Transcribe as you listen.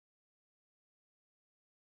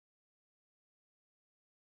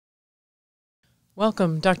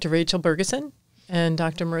Welcome, Dr. Rachel Bergeson and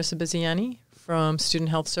Dr. Marisa Bisiani from Student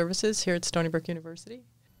Health Services here at Stony Brook University.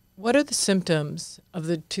 What are the symptoms of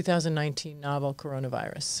the 2019 novel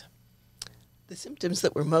coronavirus? The symptoms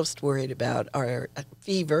that we're most worried about are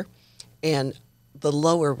fever and the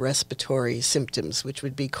lower respiratory symptoms, which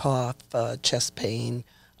would be cough, chest pain,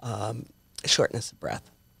 shortness of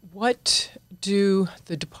breath. What do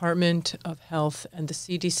the Department of Health and the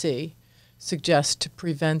CDC suggest to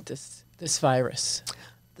prevent this virus?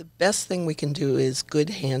 The best thing we can do is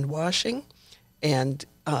good hand washing, and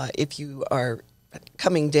if you are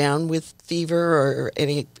coming down with fever or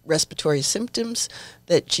any respiratory symptoms,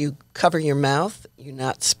 that you cover your mouth, you're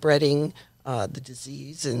not spreading the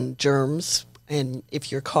disease and germs. And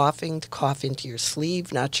if you're coughing, to cough into your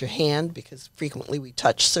sleeve, not your hand, because frequently we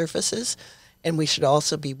touch surfaces. And we should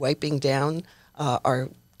also be wiping down our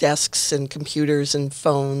desks and computers and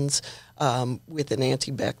phones with an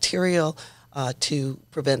antibacterial to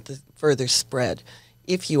prevent the further spread.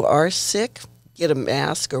 If you are sick, get a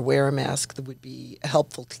mask or wear a mask. That would be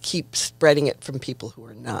helpful to keep spreading it from people who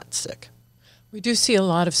are not sick. We do see a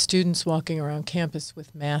lot of students walking around campus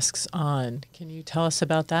with masks on. Can you tell us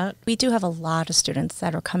about that? We do have a lot of students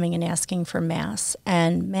that are coming and asking for masks,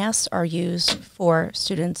 and masks are used for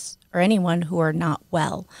students or anyone who are not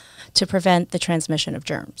well to prevent the transmission of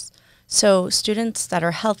germs. So students that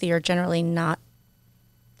are healthy are generally not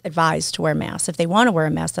advised to wear masks. If they want to wear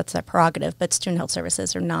a mask, that's their prerogative, but Student Health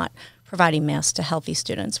Services are not providing masks to healthy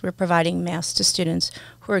students. We're providing masks to students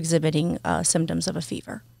who are exhibiting symptoms of a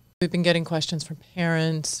fever. We've been getting questions from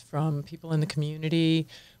parents, from people in the community.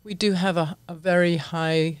 We do have a very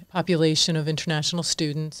high population of international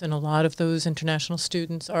students, and a lot of those international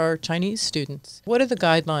students are Chinese students. What are the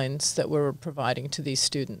guidelines that we're providing to these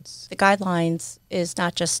students? The guidelines is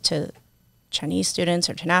not just to Chinese students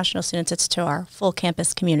or international students, it's to our full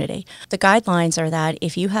campus community. The guidelines are that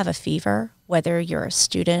if you have a fever, whether you're a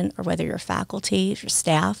student or whether you're faculty, if you're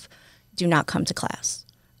staff, do not come to class.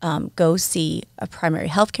 Go see a primary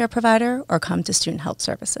health care provider or come to Student Health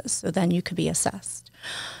Services. So then you could be assessed.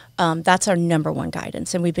 That's our number one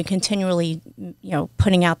guidance, and we've been continually,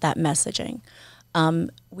 putting out that messaging.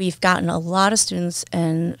 We've gotten a lot of students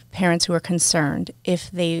and parents who are concerned if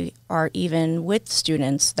they are even with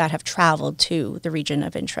students that have traveled to the region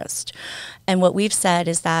of interest. And what we've said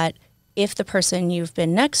is that if the person you've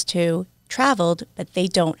been next to traveled, but they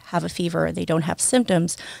don't have a fever, they don't have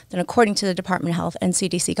symptoms, then according to the Department of Health and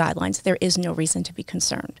CDC guidelines, there is no reason to be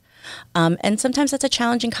concerned. And sometimes that's a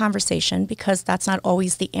challenging conversation because that's not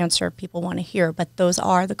always the answer people want to hear, but those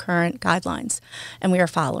are the current guidelines, and we are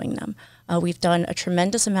following them. We've done a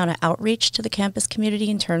tremendous amount of outreach to the campus community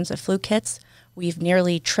in terms of flu kits. We've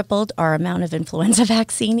nearly tripled our amount of influenza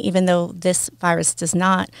vaccine, even though this virus it's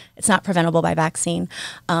not preventable by vaccine.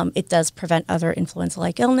 It does prevent other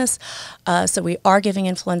influenza-like illness. So we are giving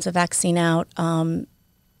influenza vaccine out, and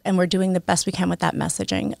we're doing the best we can with that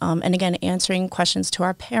messaging. And again, answering questions to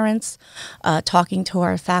our parents, talking to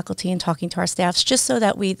our faculty and talking to our staffs, just so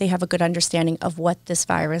that they have a good understanding of what this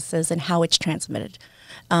virus is and how it's transmitted.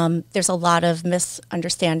 There's a lot of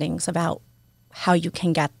misunderstandings about how you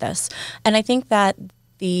can get this. And I think that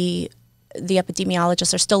the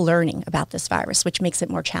epidemiologists are still learning about this virus, which makes it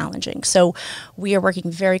more challenging. So we are working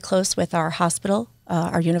very close with our hospital,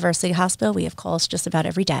 our university hospital. We have calls just about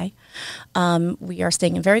every day. We are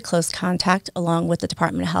staying in very close contact along with the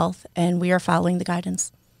Department of Health, and we are following the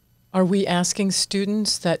guidance. Are we asking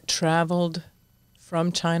students that traveled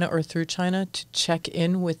from China or through China to check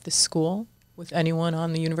in with the school, with anyone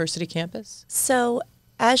on the university campus? So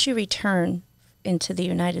as you return into the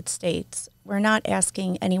United States, we're not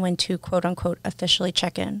asking anyone to, quote unquote, officially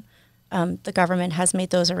check in. The government has made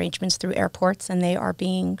those arrangements through airports, and they are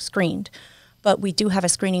being screened. But we do have a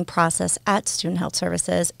screening process at Student Health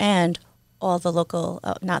Services, and all the local,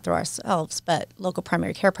 not through ourselves, but local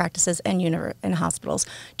primary care practices and hospitals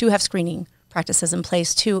do have screening practices in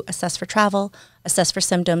place to assess for travel, assess for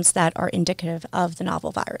symptoms that are indicative of the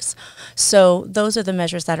novel virus. So those are the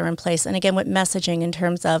measures that are in place. And again, with messaging in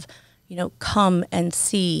terms of, come and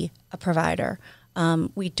see a provider.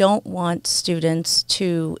 We don't want students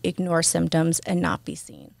to ignore symptoms and not be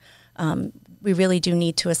seen. We really do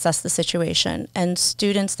need to assess the situation. And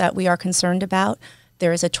students that we are concerned about,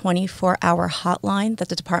 there is a 24-hour hotline that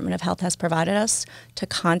the Department of Health has provided us to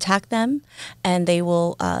contact them, and they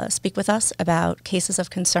will speak with us about cases of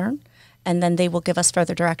concern, and then they will give us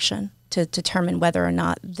further direction to determine whether or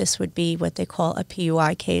not this would be what they call a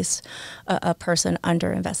PUI case, a person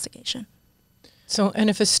under investigation. So, and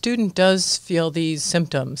if a student does feel these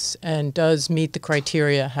symptoms and does meet the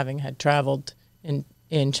criteria, having had traveled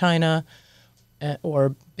in China or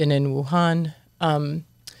been in Wuhan,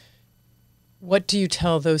 What do you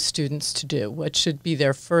tell those students to do? What should be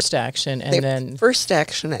their first action? And Their then first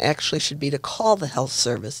action actually should be to call the health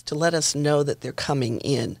service to let us know that they're coming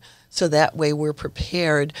in. So that way we're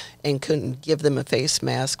prepared and can give them a face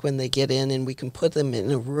mask when they get in, and we can put them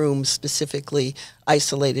in a room specifically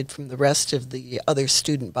isolated from the rest of the other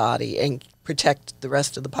student body and protect the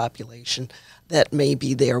rest of the population that may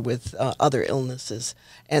be there with other illnesses.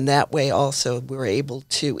 And that way also we're able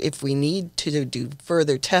to, if we need to do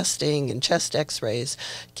further testing and chest x-rays,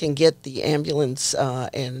 can get the ambulance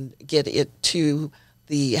and get it to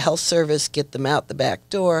the health service, get them out the back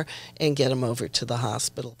door, and get them over to the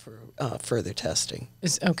hospital for further testing.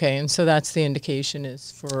 Okay, and so that's the indication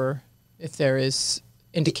is for if there is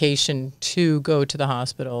indication to go to the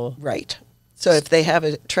hospital. Right. So if they have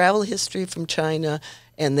a travel history from China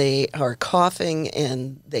and they are coughing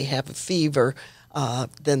and they have a fever,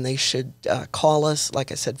 then they should call us.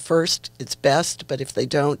 Like I said, first, it's best, but if they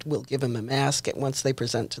don't, we'll give them a mask once they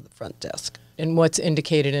present to the front desk. And what's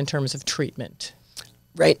indicated in terms of treatment?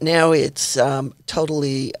 Right now, it's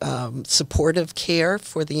totally supportive care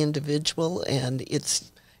for the individual, and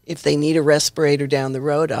it's if they need a respirator down the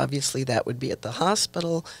road, obviously that would be at the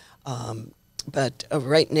hospital. But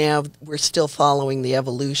right now, we're still following the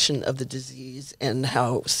evolution of the disease and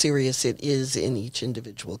how serious it is in each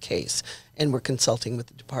individual case. And we're consulting with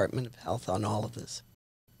the Department of Health on all of this.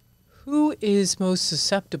 Who is most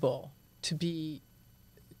susceptible to be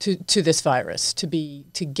to this virus, to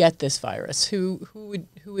get this virus? Who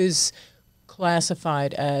is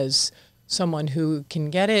classified as someone who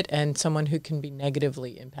can get it and someone who can be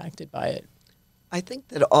negatively impacted by it? I think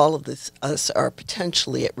that all of us are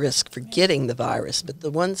potentially at risk for getting the virus, but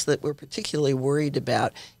the ones that we're particularly worried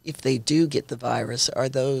about if they do get the virus are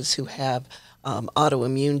those who have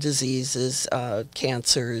autoimmune diseases,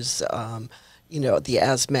 cancers, the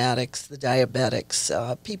asthmatics, the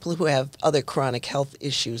diabetics, people who have other chronic health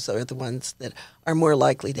issues are the ones that are more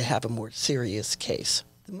likely to have a more serious case.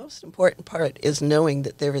 The most important part is knowing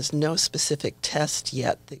that there is no specific test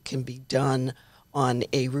yet that can be done on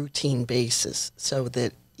a routine basis, so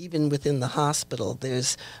that even within the hospital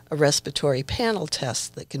there's a respiratory panel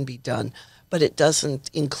test that can be done, but it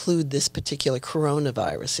doesn't include this particular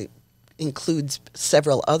coronavirus. It includes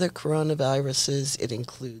several other coronaviruses. It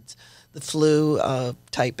includes the flu,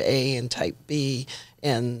 type A and type B,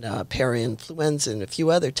 and parainfluenza and a few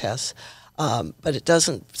other tests. But it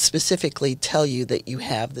doesn't specifically tell you that you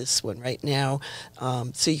have this one right now.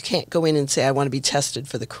 So you can't go in and say, I want to be tested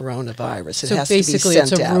for the coronavirus. It has to be sent out. So basically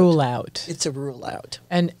it's a rule out. It's a rule out.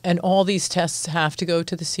 And all these tests have to go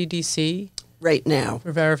to the CDC? Right now.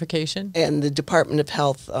 For verification? And the Department of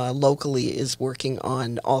Health locally is working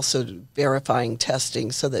on also verifying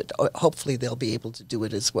testing so that hopefully they'll be able to do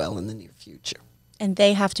it as well in the near future. And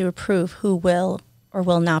they have to approve who will or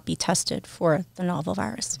will not be tested for the novel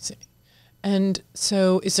virus. I see. And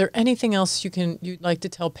so is there anything else you'd like to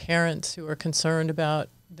tell parents who are concerned about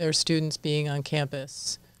their students being on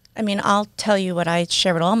campus? I mean, I'll tell you what I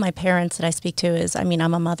share with all my parents that I speak to is, I'm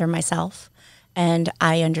a mother myself, and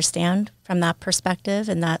I understand from that perspective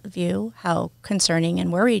and that view how concerning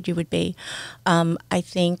and worried you would be. I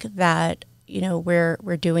think that,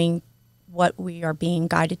 we're doing what we are being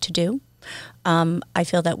guided to do. I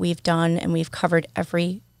feel that we've done and we've covered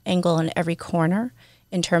every angle and every corner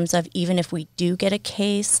in terms of even if we do get a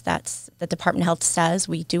case, that's the Department of Health says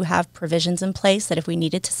we do have provisions in place that if we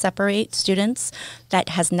needed to separate students, that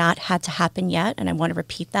has not had to happen yet. And I want to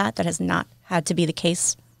repeat that has not had to be the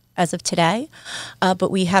case as of today.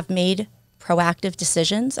 But we have made proactive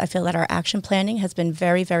decisions. I feel that our action planning has been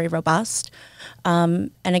very, very robust.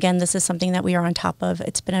 And again, this is something that we are on top of.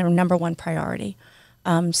 It's been our number one priority.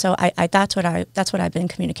 So that's what I've been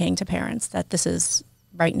communicating to parents, that this is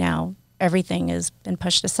right now, everything has been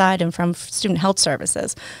pushed aside, and from Student Health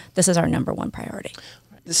Services, this is our number one priority.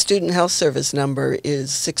 The Student Health Service number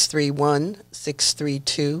is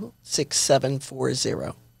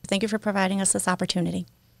 631-632-6740. Thank you for providing us this opportunity.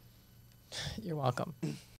 You're welcome.